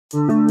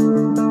When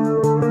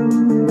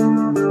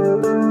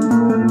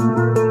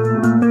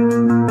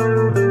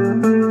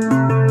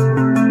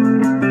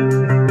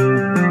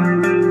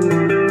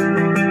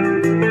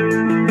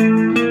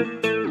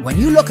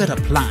you look at a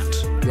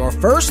plant, your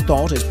first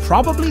thought is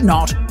probably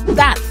not,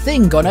 "That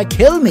thing gonna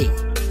kill me."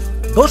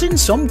 But in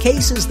some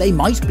cases they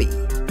might be.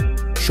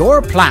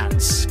 Sure,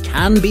 plants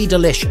can be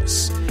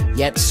delicious,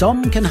 yet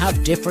some can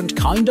have different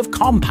kind of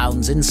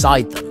compounds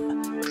inside them.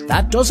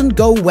 That doesn't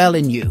go well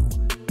in you.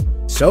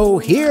 So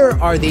here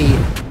are the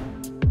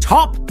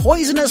top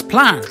poisonous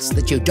plants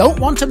that you don't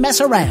want to mess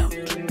around.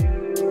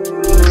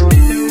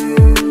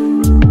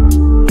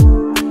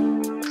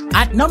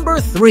 At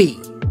number 3,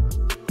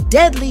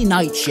 Deadly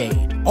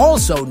Nightshade,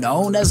 also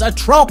known as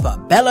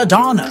Atropa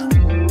Belladonna.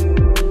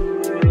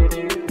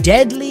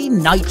 Deadly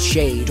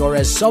Nightshade, or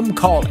as some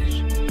call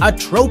it,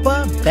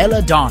 Atropa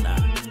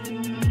Belladonna.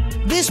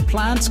 This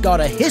plant's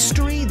got a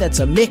history that's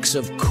a mix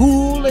of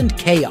cool and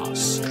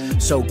chaos,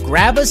 so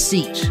grab a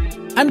seat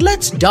and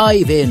let's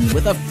dive in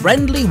with a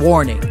friendly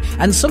warning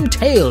and some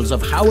tales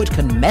of how it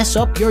can mess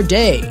up your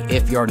day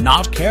if you're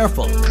not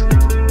careful.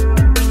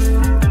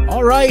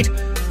 Alright,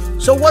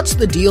 so what's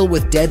the deal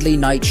with Deadly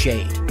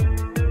Nightshade?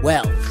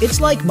 Well, it's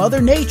like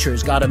Mother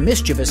Nature's got a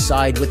mischievous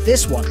side with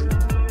this one.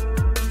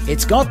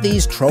 It's got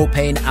these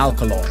tropane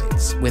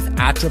alkaloids, with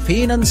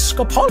atropine and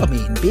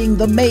scopolamine being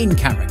the main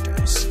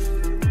characters.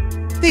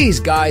 These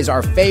guys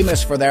are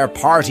famous for their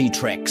party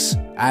tricks,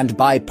 and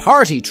by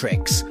party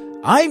tricks,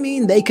 I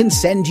mean they can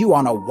send you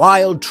on a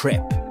wild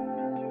trip.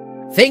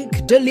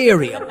 Think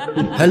delirium,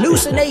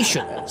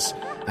 hallucinations,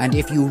 and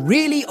if you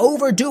really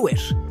overdo it,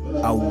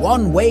 a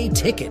one-way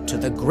ticket to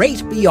the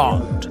great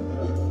beyond.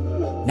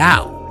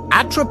 Now,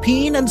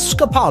 atropine and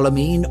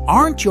scopolamine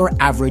aren't your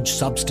average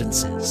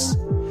substances.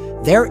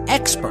 They're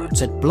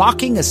experts at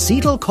blocking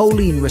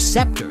acetylcholine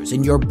receptors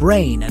in your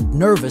brain and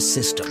nervous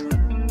system.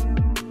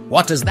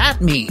 What does that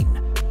mean?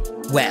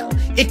 Well,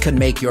 it can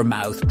make your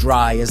mouth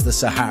dry as the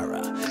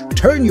Sahara,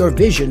 turn your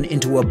vision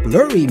into a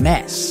blurry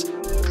mess,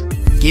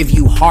 give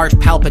you heart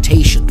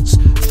palpitations,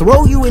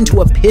 throw you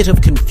into a pit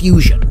of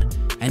confusion,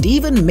 and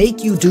even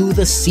make you do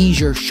the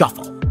seizure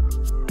shuffle.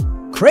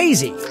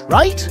 Crazy,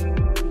 right?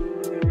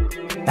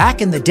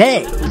 Back in the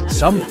day,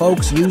 some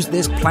folks used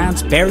this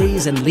plant's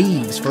berries and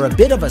leaves for a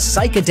bit of a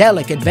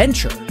psychedelic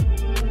adventure.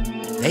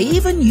 They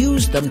even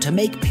used them to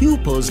make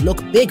pupils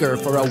look bigger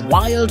for a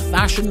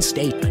wild-fashioned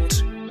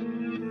statement.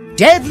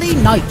 Deadly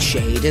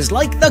Nightshade is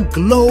like the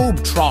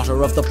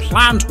globe-trotter of the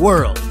plant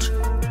world.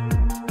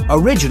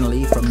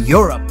 Originally from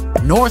Europe,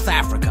 North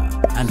Africa,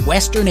 and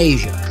Western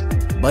Asia,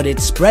 but it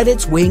spread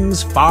its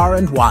wings far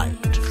and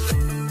wide.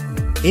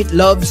 It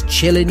loves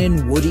chilling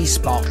in woody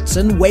spots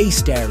and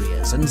waste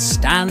areas and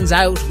stands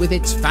out with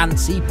its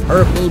fancy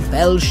purple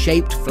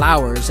bell-shaped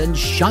flowers and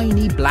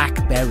shiny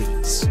black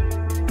berries.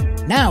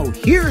 Now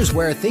here's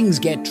where things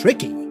get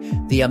tricky.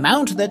 The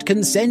amount that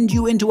can send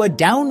you into a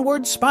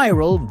downward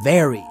spiral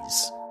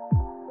varies.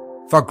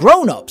 For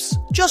grown-ups,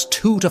 just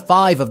 2 to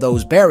 5 of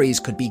those berries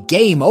could be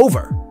game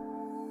over.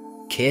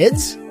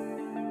 Kids?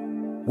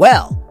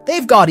 Well,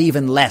 they've got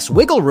even less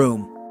wiggle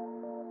room.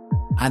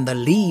 And the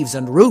leaves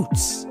and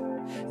roots?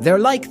 They're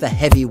like the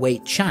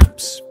heavyweight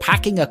champs,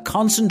 packing a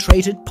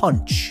concentrated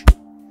punch.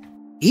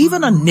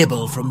 Even a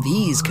nibble from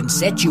these can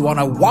set you on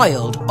a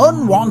wild,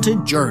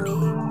 unwanted journey.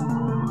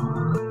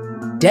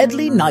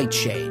 Deadly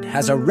Nightshade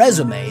has a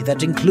resume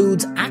that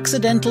includes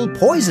accidental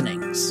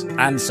poisonings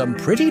and some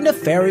pretty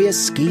nefarious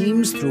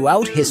schemes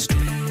throughout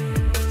history.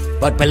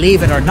 But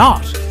believe it or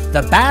not,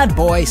 the bad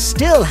boy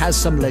still has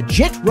some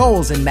legit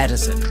roles in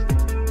medicine.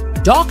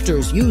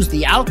 Doctors use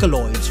the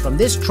alkaloids from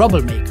this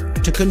troublemaker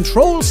to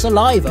control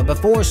saliva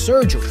before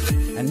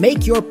surgery and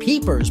make your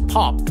peepers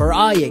pop for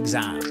eye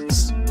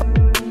exams.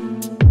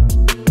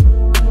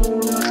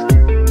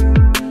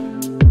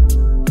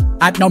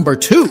 At number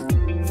 2,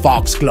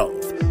 Foxglove,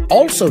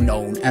 also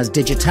known as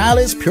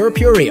Digitalis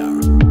purpurea.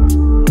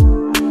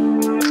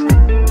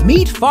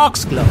 Meet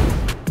Foxglove,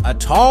 a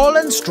tall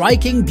and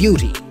striking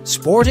beauty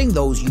sporting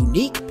those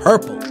unique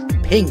purple,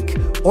 pink,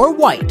 or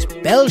white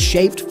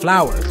bell-shaped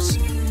flowers.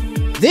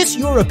 This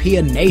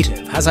European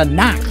native has a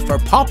knack for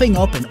popping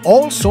up in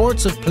all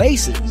sorts of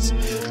places,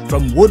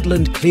 from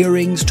woodland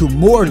clearings to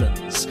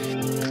moorlands,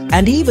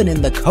 and even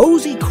in the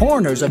cozy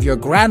corners of your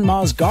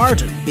grandma's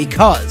garden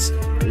because,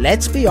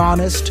 let's be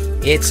honest,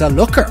 it's a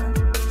looker.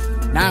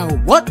 Now,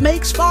 what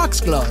makes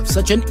Foxglove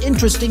such an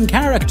interesting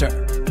character?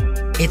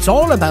 It's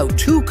all about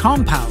 2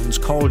 compounds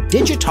called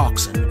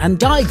digitoxin and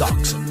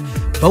digoxin,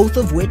 both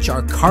of which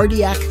are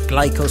cardiac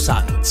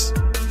glycosides.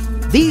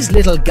 These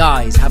little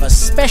guys have a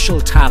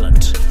special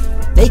talent.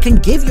 They can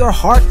give your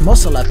heart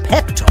muscle a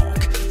pep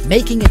talk,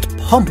 making it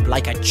pump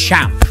like a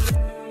champ.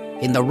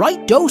 In the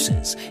right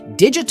doses,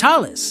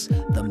 Digitalis,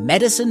 the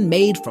medicine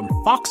made from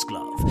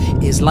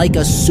Foxglove, is like a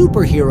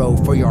superhero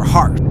for your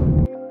heart.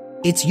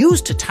 It's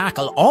used to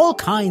tackle all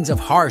kinds of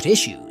heart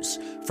issues,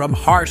 from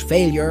heart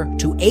failure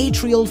to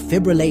atrial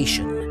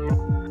fibrillation.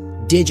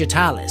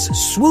 Digitalis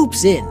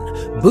swoops in,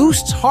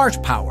 boosts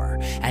heart power,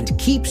 and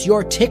keeps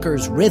your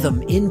ticker's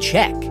rhythm in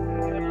check.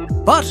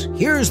 But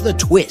here's the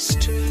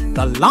twist.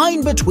 The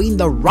line between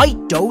the right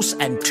dose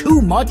and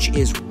too much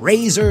is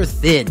razor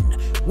thin.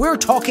 We're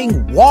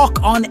talking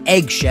walk on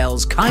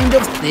eggshells kind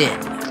of thin.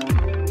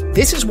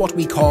 This is what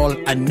we call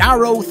a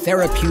narrow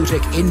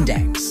therapeutic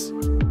index.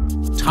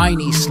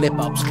 Tiny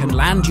slip-ups can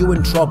land you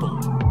in trouble.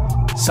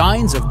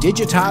 Signs of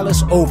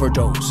Digitalis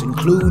overdose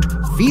include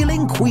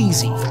feeling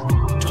queasy,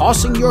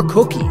 tossing your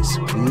cookies,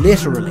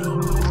 literally,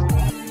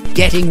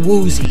 getting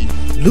woozy,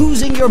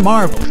 losing your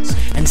marbles,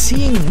 and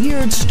seeing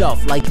weird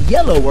stuff like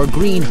yellow or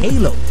green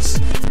halos.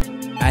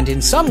 And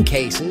in some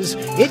cases,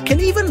 it can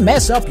even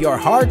mess up your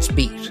heart's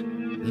beat,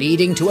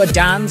 leading to a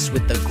dance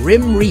with the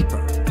Grim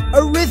Reaper,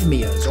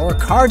 arrhythmias or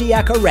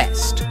cardiac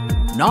arrest.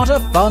 Not a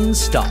fun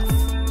stuff.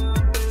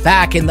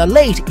 Back in the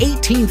late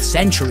 18th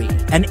century,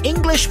 an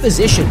English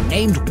physician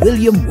named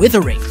William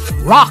Withering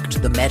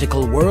rocked the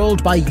medical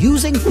world by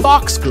using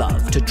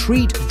Foxglove to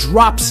treat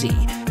dropsy,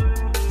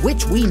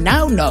 which we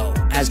now know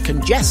as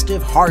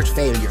congestive heart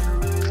failure.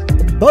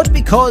 But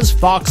because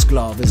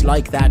Foxglove is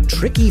like that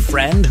tricky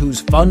friend who's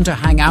fun to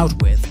hang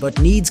out with but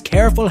needs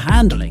careful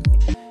handling,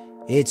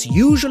 it's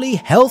usually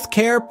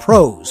healthcare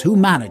pros who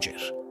manage it.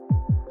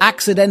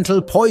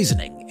 Accidental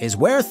poisoning is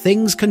where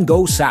things can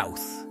go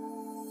south.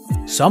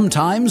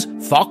 Sometimes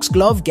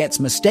Foxglove gets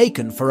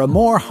mistaken for a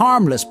more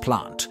harmless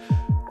plant,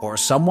 or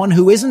someone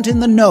who isn't in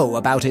the know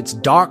about its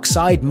dark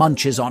side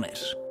munches on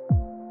it.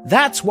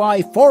 That's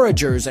why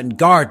foragers and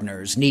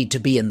gardeners need to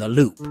be in the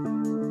loop.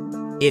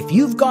 If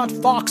you've got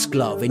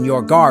Foxglove in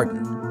your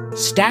garden,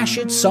 stash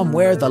it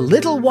somewhere the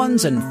little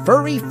ones and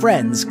furry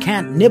friends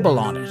can't nibble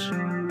on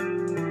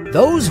it.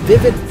 Those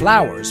vivid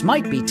flowers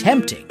might be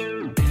tempting,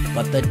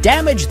 but the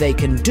damage they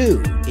can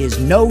do is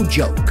no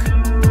joke.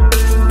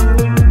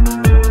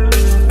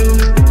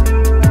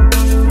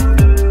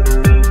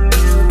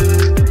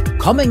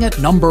 Coming at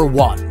number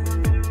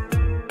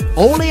 1,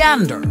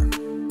 Oleander,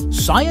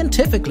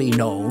 scientifically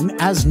known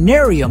as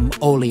Nerium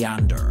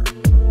oleander.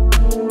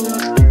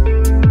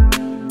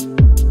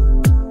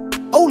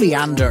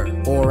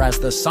 Oleander, or as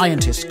the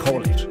scientists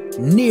call it,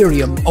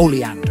 Nerium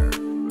oleander.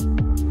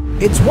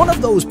 It's one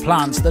of those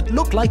plants that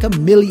look like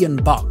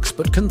 $1,000,000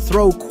 but can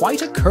throw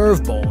quite a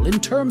curveball in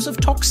terms of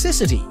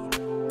toxicity.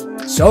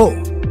 So,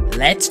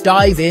 let's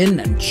dive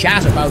in and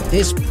chat about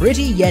this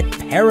pretty yet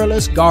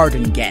perilous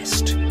garden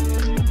guest.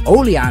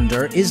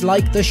 Oleander is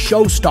like the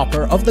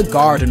showstopper of the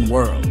garden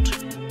world.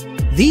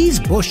 These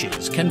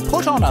bushes can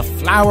put on a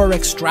flower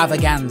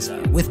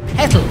extravaganza with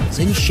petals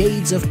in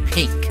shades of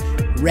pink,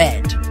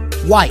 red,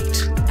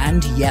 white,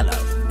 and yellow.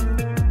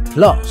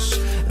 Plus,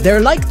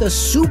 they're like the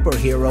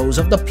superheroes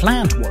of the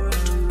plant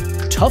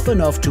world, tough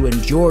enough to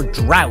endure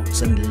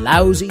droughts and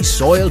lousy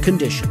soil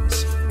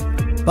conditions.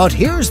 But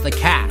here's the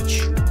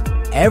catch.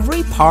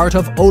 Every part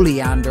of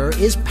Oleander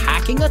is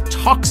packing a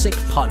toxic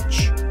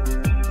punch.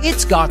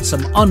 It's got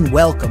some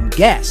unwelcome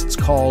guests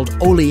called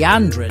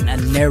Oleandrin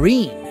and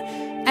Nerium,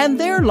 and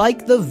they're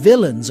like the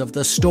villains of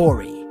the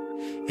story,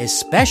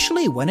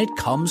 especially when it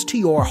comes to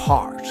your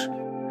heart.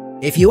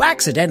 If you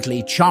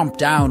accidentally chomp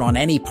down on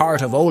any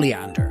part of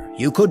Oleander,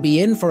 you could be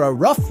in for a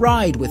rough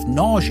ride with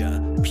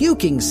nausea,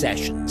 puking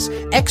sessions,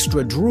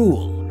 extra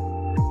drool,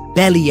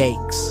 belly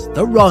aches,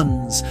 the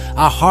runs,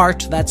 a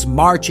heart that's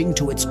marching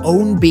to its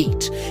own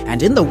beat,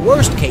 and in the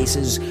worst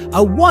cases,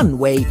 a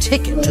one-way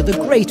ticket to the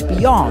great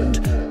beyond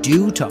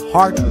due to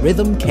heart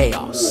rhythm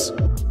chaos.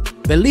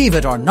 Believe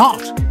it or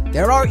not,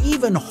 there are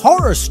even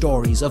horror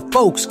stories of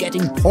folks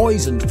getting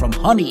poisoned from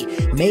honey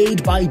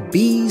made by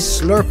bees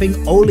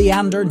slurping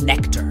oleander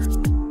nectar.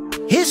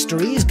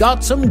 History's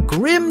got some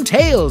grim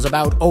tales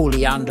about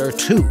oleander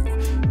too,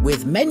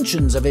 with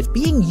mentions of it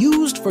being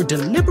used for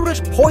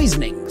deliberate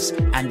poisonings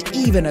and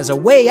even as a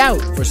way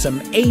out for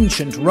some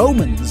ancient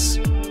Romans.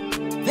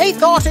 They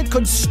thought it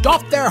could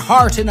stop their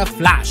heart in a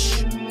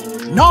flash.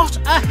 Not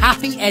a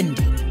happy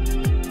ending.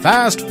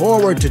 Fast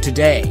forward to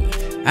today,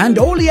 and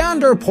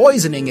oleander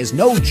poisoning is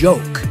no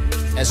joke,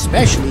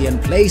 especially in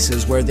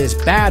places where this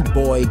bad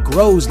boy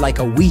grows like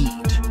a weed.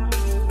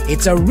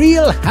 It's a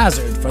real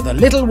hazard for the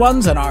little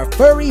ones and our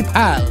furry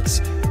pals,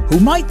 who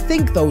might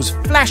think those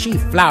flashy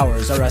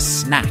flowers are a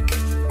snack.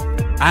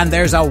 And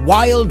there's a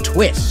wild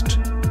twist.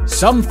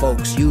 Some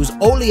folks use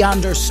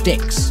oleander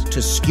sticks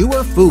to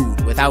skewer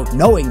food without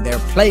knowing they're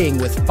playing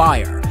with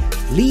fire,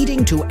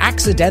 leading to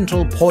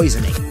accidental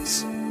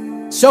poisonings.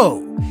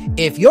 So,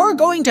 if you're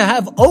going to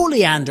have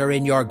oleander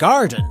in your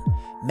garden,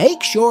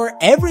 make sure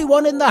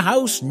everyone in the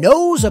house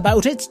knows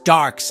about its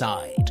dark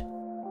side.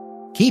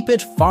 Keep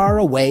it far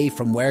away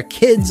from where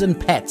kids and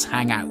pets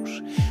hang out,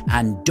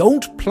 and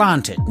don't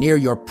plant it near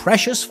your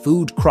precious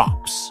food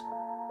crops.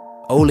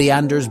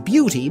 Oleander's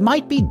beauty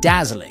might be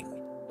dazzling,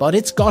 but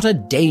it's got a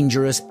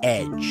dangerous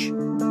edge.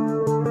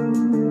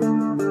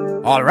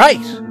 All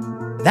right,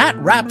 that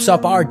wraps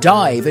up our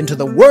dive into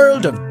the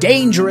world of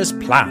dangerous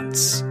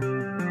plants.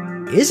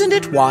 Isn't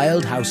it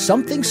wild how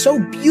something so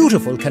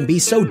beautiful can be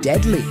so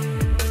deadly?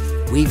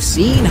 We've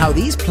seen how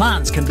these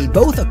plants can be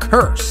both a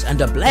curse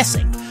and a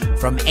blessing,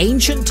 from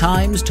ancient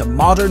times to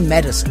modern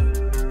medicine.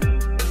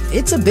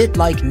 It's a bit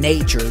like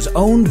nature's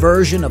own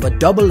version of a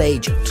double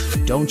agent,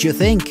 don't you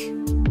think?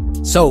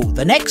 So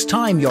the next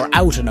time you're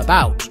out and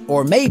about,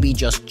 or maybe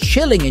just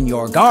chilling in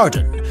your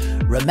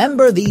garden,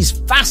 remember these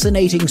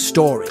fascinating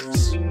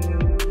stories.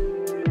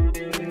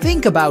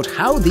 Think about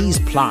how these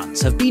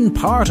plants have been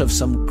part of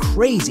some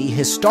crazy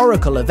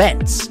historical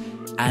events,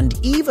 and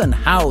even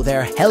how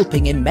they're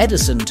helping in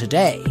medicine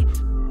today.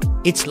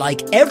 It's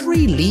like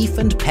every leaf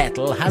and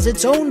petal has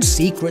its own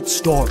secret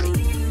story.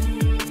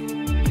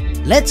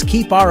 Let's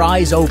keep our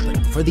eyes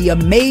open for the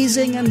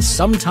amazing and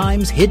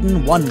sometimes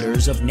hidden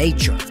wonders of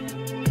nature.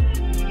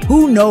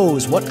 Who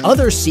knows what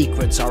other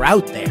secrets are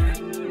out there,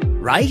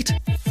 right?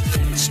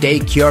 Stay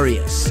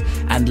curious,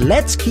 and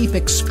let's keep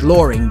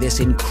exploring this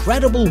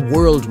incredible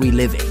world we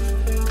live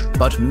in.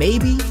 But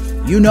maybe,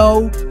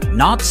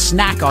 not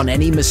snack on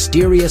any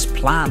mysterious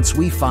plants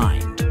we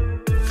find.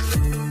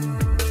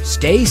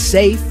 Stay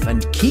safe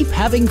and keep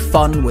having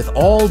fun with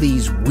all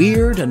these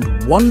weird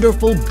and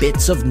wonderful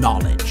bits of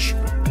knowledge.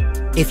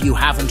 If you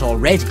haven't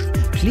already,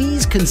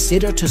 please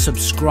consider to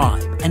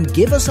subscribe and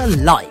give us a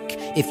like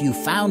if you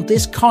found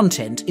this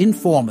content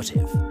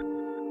informative.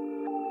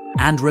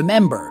 And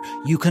remember,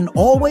 you can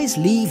always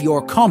leave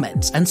your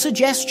comments and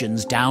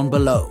suggestions down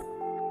below.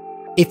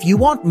 If you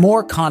want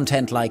more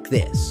content like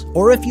this,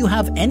 or if you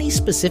have any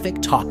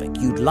specific topic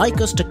you'd like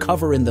us to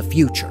cover in the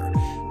future,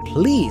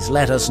 please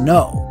let us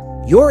know.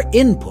 Your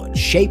input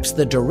shapes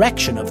the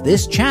direction of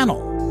this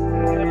channel.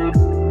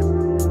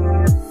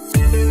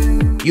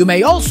 You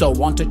may also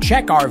want to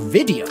check our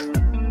video,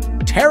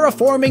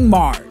 Terraforming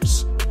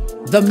Mars,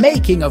 The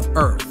Making of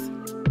Earth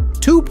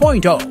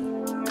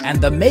 2.0,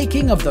 and the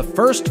making of the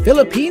first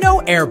Filipino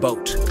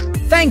airboat.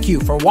 Thank you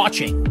for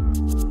watching.